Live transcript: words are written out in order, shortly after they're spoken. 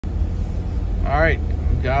All right,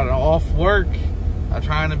 got off work. I'm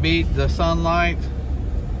trying to beat the sunlight.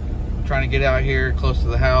 I'm trying to get out here close to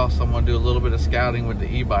the house. I'm gonna do a little bit of scouting with the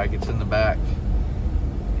e-bike. It's in the back,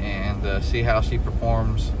 and see how she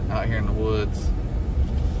performs out here in the woods.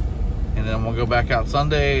 And then we'll go back out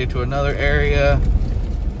Sunday to another area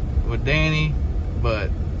with Danny,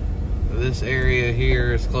 but this area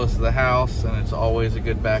here is close to the house and it's always a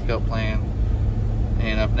good backup plan.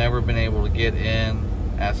 And I've never been able to get in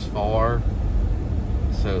as far,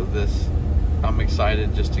 so I'm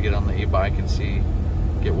excited just to get on the e-bike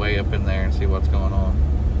and get way up in there and see what's going on.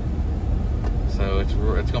 So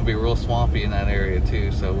it's gonna be real swampy in that area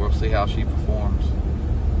too, so we'll see how she performs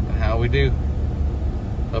and how we do.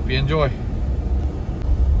 Hope you enjoy.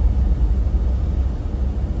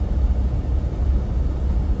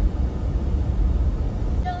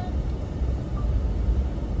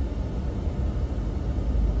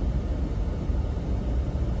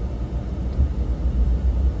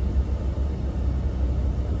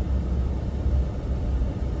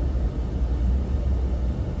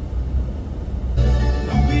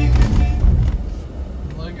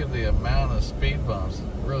 Look at the amount of speed bumps.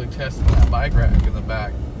 Really testing that bike rack in the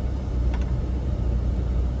back.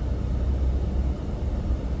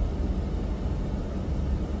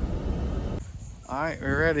 All right,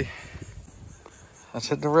 we're ready. Let's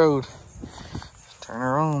hit the road. Turn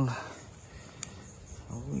her on.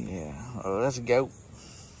 Oh yeah, oh, let's go.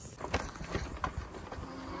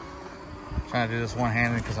 Trying to do this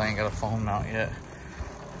one-handed because I ain't got a phone mount yet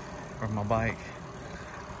for my bike.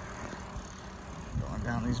 Going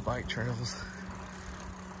down these bike trails.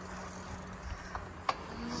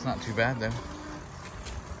 It's not too bad though. Okay,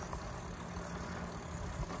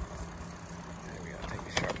 we gotta take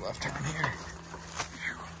a sharp left turn here.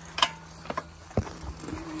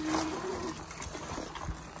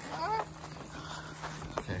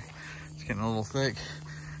 Okay, it's getting a little thick.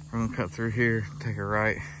 We're gonna cut through here, take a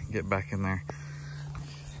right, get back in there.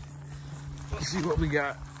 Let's see what we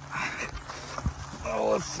got. Oh,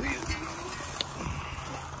 let's see it.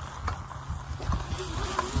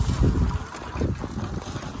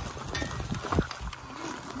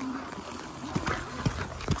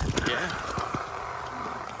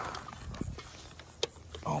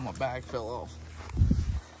 My bag fell off.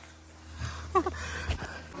 All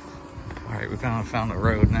right, we found the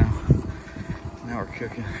road now. Now we're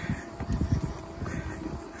cooking.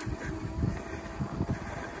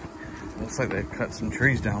 Looks like they've cut some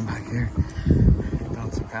trees down back here.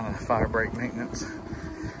 Done some kind of fire break maintenance.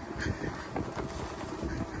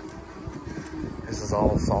 This is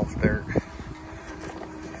all soft dirt.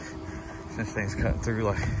 This thing's cut through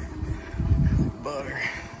like butter.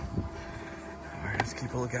 Let's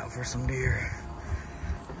keep a lookout for some deer.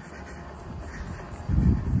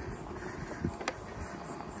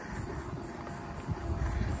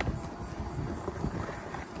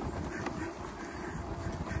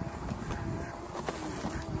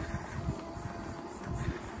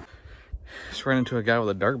 Just ran into a guy with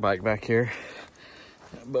a dirt bike back here,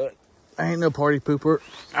 but I ain't no party pooper.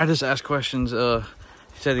 I just asked questions. He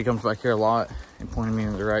said he comes back here a lot and pointed me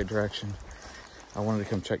in the right direction. I wanted to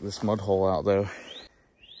come check this mud hole out though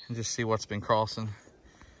and just see what's been crossing.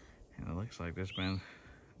 And it looks like there's been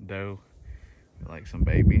doe, like some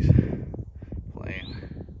babies playing.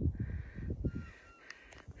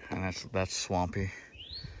 And that's swampy.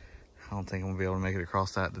 I don't think I'm gonna be able to make it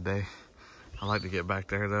across that today. I'd like to get back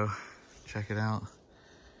there though, check it out.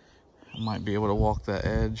 I might be able to walk that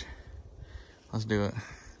edge. Let's do it.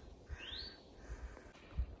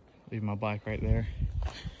 Leave my bike right there.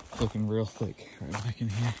 Looking real thick right back in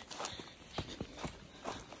here.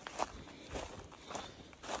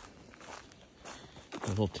 A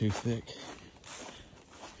little too thick.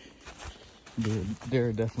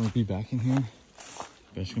 Deer definitely be back in here,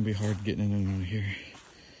 but it's gonna be hard getting in and out of here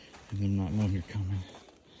and them not knowing you're coming.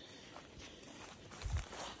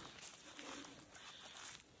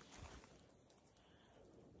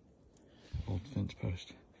 Old fence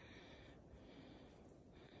post.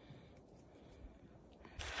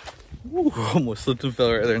 Ooh, almost slipped and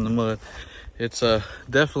fell right there in the mud. It's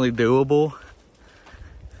definitely doable,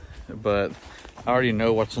 but I already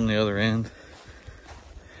know what's on the other end,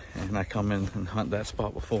 and I come in and hunt that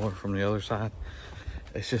spot before from the other side.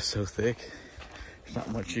 It's just so thick. There's not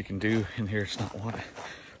much you can do in here. It's not what I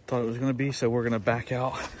thought it was gonna be, so we're gonna back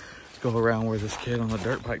out, go around where this kid on the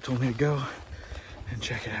dirt bike told me to go, and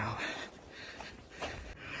check it out.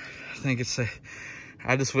 I think it's safe.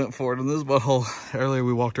 I just went for it in this butthole. Earlier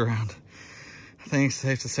we walked around. I think it's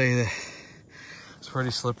safe to say that it's pretty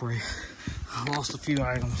slippery. I lost a few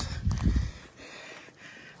items.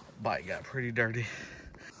 Bike got pretty dirty.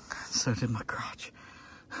 So did my crotch.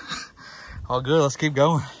 All good, let's keep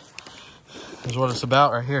going. This is what it's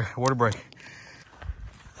about right here, water break.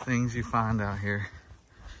 Things you find out here.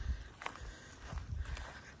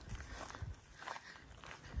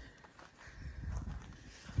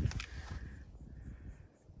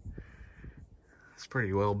 It's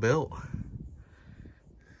pretty well built.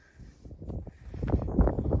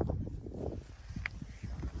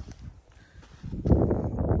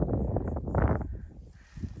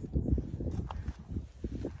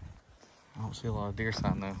 I don't see a lot of deer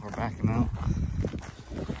sign though. We're backing out.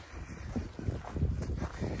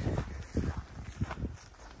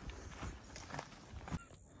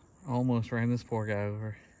 Almost ran this poor guy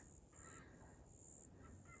over.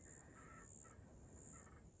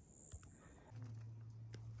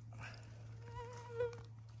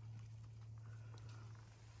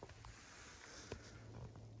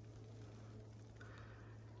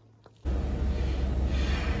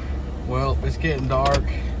 Well, it's getting dark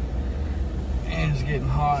and it's getting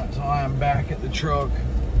hot, so I am back at the truck.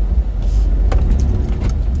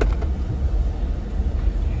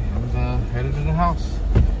 And headed to the house.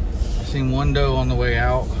 I seen one doe on the way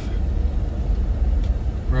out.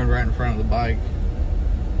 Run right in front of the bike.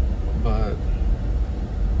 But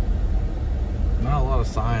not a lot of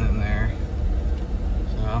sign in there.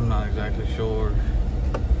 So I'm not exactly sure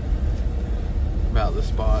about this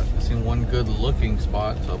spot. I seen one good looking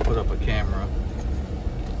spot, so I'll put up a camera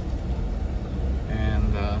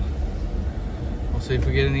and we'll see if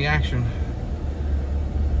we get any action.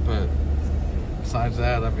 But besides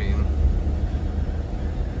that, I mean,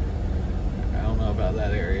 I don't know about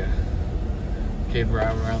that area. Kid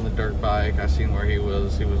driving around the dirt bike, I seen where he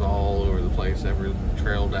was all over the place, every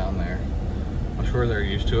trail down there. I'm sure they're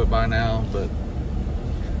used to it by now, but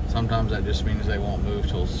sometimes that just means they won't move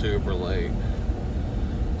till super late.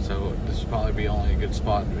 So this would probably be only a good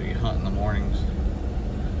spot to be hunting in the mornings.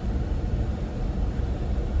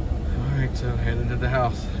 Alright, so headed to the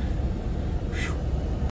house. Whew.